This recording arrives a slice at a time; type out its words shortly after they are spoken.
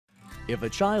If a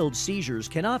child's seizures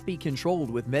cannot be controlled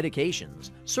with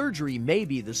medications, surgery may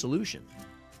be the solution.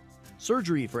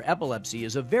 Surgery for epilepsy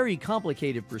is a very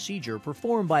complicated procedure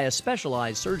performed by a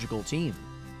specialized surgical team.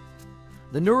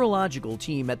 The neurological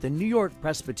team at the New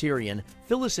York-Presbyterian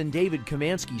Phyllis and David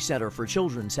Komansky Center for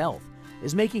Children's Health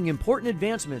is making important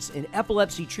advancements in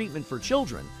epilepsy treatment for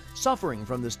children suffering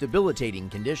from this debilitating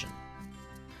condition.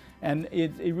 And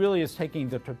it really is taking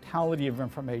the totality of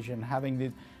information, having the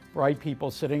bright people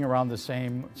sitting around the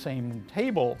same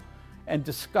table and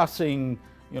discussing,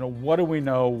 what do we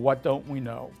know, what don't we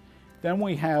know. Then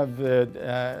we have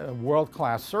the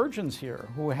world-class surgeons here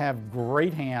who have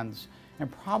great hands, and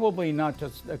probably not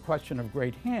just a question of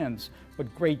great hands,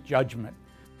 but great judgment.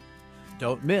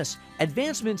 Don't miss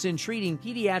Advancements in Treating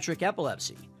Pediatric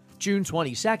Epilepsy, June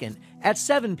 22nd at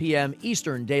 7 p.m.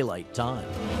 Eastern Daylight Time.